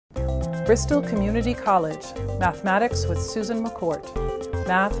Bristol Community College, Mathematics with Susan McCourt.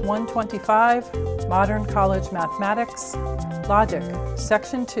 Math 125, Modern College Mathematics, Logic,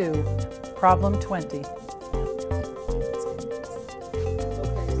 Section 2, Problem 20.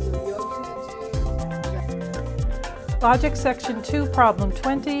 Logic Section 2, Problem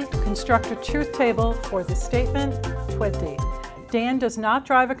 20, construct a truth table for the statement 20. Dan does not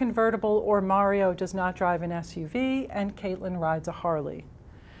drive a convertible, or Mario does not drive an SUV, and Caitlin rides a Harley.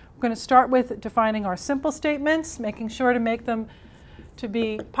 We're going to start with defining our simple statements, making sure to make them to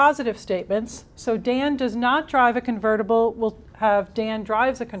be positive statements. So Dan does not drive a convertible. We'll have Dan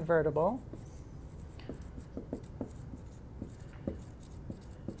drives a convertible.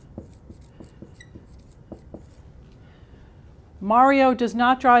 Mario does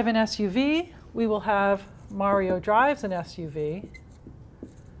not drive an SUV. We will have Mario drives an SUV.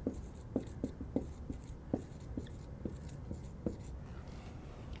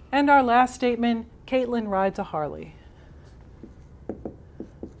 And our last statement, Caitlin rides a Harley.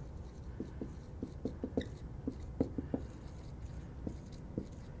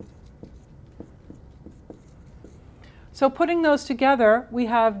 So putting those together, we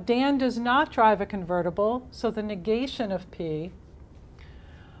have Dan does not drive a convertible, so the negation of P.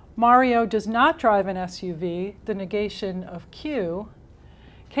 Mario does not drive an SUV, the negation of Q.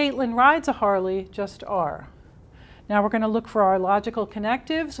 Caitlin rides a Harley, just R. Now we're going to look for our logical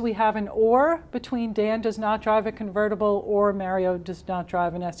connectives. We have an OR between Dan does not drive a convertible or Mario does not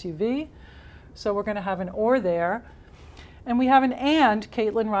drive an SUV. So we're going to have an OR there. And we have an AND,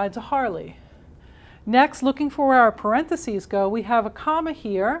 Caitlin rides a Harley. Next, looking for where our parentheses go, we have a comma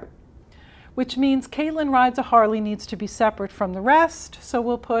here, which means Caitlin rides a Harley needs to be separate from the rest. So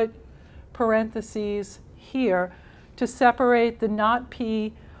we'll put parentheses here to separate the not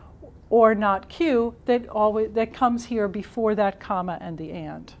P or not Q that comes here before that comma and the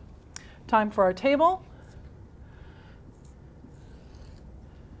AND. Time for our table.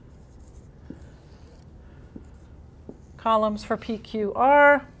 Columns for P, Q,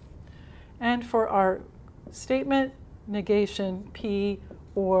 R. And for our statement, negation P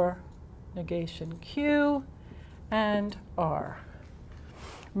or negation Q and R.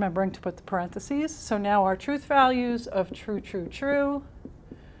 Remembering to put the parentheses. So now our truth values of true, true, true,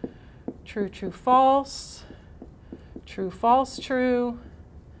 true, true, false, true, false, true,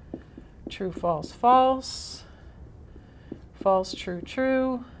 true, false, false, false, true,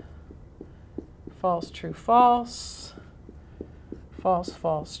 true, false, true, false, false,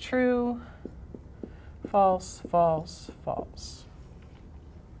 false, true, false, false, false.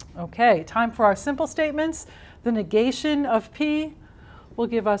 Okay, time for our simple statements. The negation of P will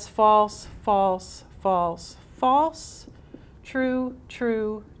give us false, false, false, false, true,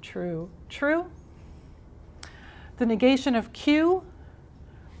 true, true, true. The negation of Q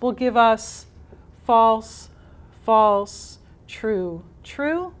will give us false, false, true,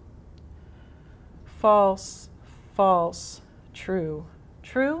 true, false, false, true,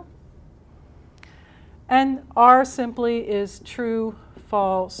 true. And R simply is true,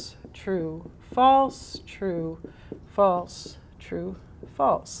 false, true, false, true, false, true,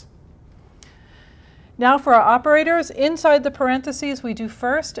 false. Now for our operators, inside the parentheses we do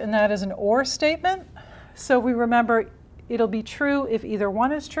first, and that is an OR statement. So we remember it'll be true if either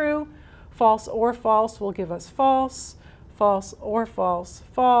one is true. False or false will give us false. False or false,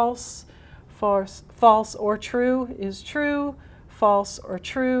 false. False or true is true. False or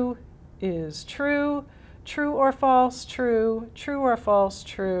true is true. True or false, true. True or false,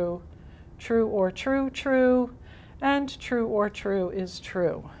 true. True or true, true. And true or true is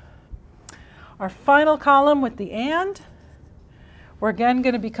true. Our final column with the AND, we're again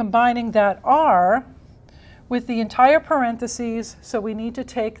going to be combining that R with the entire parentheses, so we need to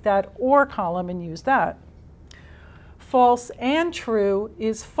take that OR column and use that. False and true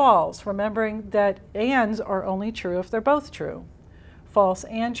is false, remembering that ANDs are only true if they're both true. False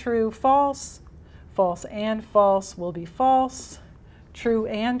and true, false. False and false will be false. True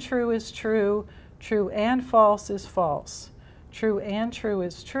and true is true. True and false is false. True and true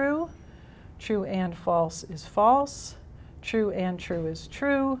is true. True and false is false. True and true is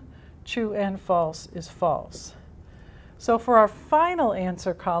true. True and false is false. So for our final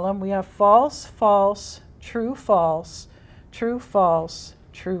answer column, we have false, false, true, false, true, false,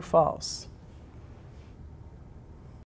 true, false.